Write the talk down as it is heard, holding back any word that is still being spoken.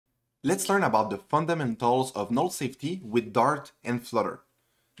Let's learn about the fundamentals of null safety with Dart and Flutter.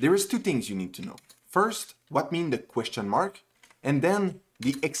 There is two things you need to know. First, what mean the question mark, and then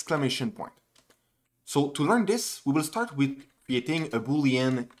the exclamation point. So to learn this, we will start with creating a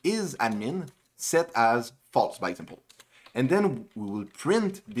boolean isAdmin set as false, by example. And then we will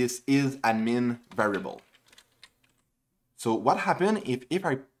print this isAdmin variable. So what happens if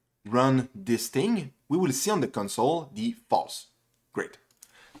I run this thing, we will see on the console the false. Great.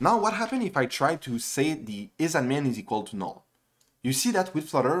 Now what happens if I try to say the isAdmin is equal to null? You see that with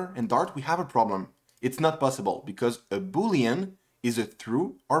Flutter and Dart we have a problem. It's not possible because a boolean is a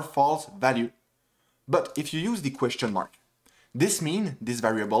true or false value. But if you use the question mark, this means this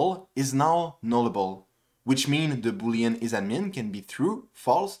variable is now nullable, which means the boolean isAdmin can be true,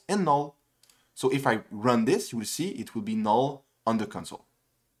 false, and null. So if I run this, you will see it will be null on the console.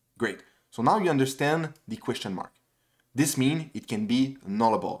 Great. So now you understand the question mark. This means it can be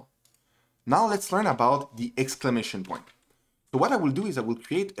nullable. Now let's learn about the exclamation point. So what I will do is I will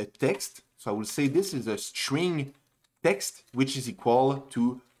create a text. So I will say this is a string text which is equal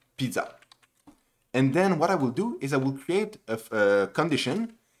to pizza. And then what I will do is I will create a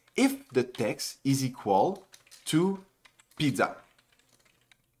condition if the text is equal to pizza,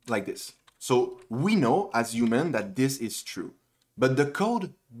 like this. So we know as human that this is true, but the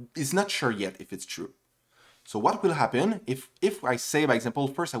code is not sure yet if it's true. So what will happen if I say, by example,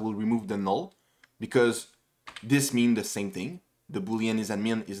 first I will remove the null because this means the same thing. The boolean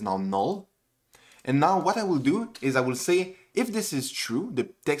isAdmin is now null. And now what I will do is I will say, if this is true, the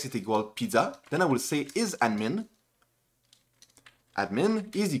text is equal pizza, then I will say isAdmin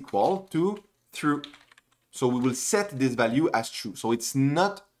is equal to true. So we will set this value as true. So it's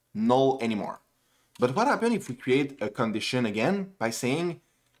not null anymore. But what happens if we create a condition again by saying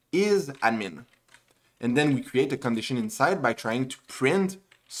isAdmin? And then we create a condition inside by trying to print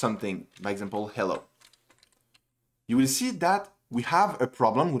something, by example, hello. You will see that we have a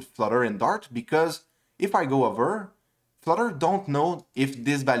problem with Flutter and Dart because if I go over, Flutter don't know if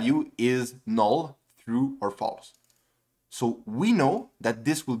this value is null, true, or false. So we know that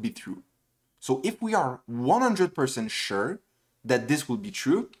this will be true. So if we are 100% sure that this will be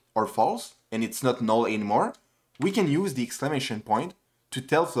true or false, and it's not null anymore, we can use the exclamation point to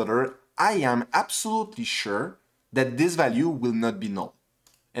tell Flutter, I am absolutely sure that this value will not be null.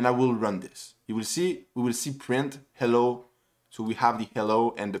 And I will run this. You will see, we will see print hello. So we have the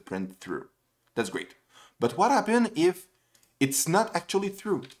hello and the print true. That's great. But what happens if it's not actually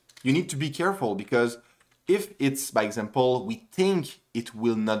true? You need to be careful because if it's, by example, we think it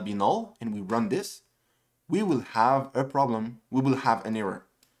will not be null and we run this, we will have a problem. We will have an error.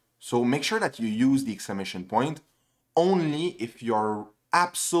 So make sure that you use the exclamation point only if you're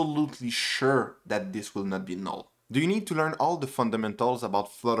absolutely sure that this will not be null. Do you need to learn all the fundamentals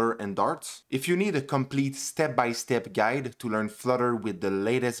about Flutter and Dart? If you need a complete step-by-step guide to learn Flutter with the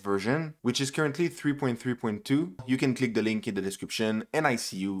latest version, which is currently 3.3.2, you can click the link in the description and I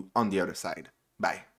see you on the other side. Bye.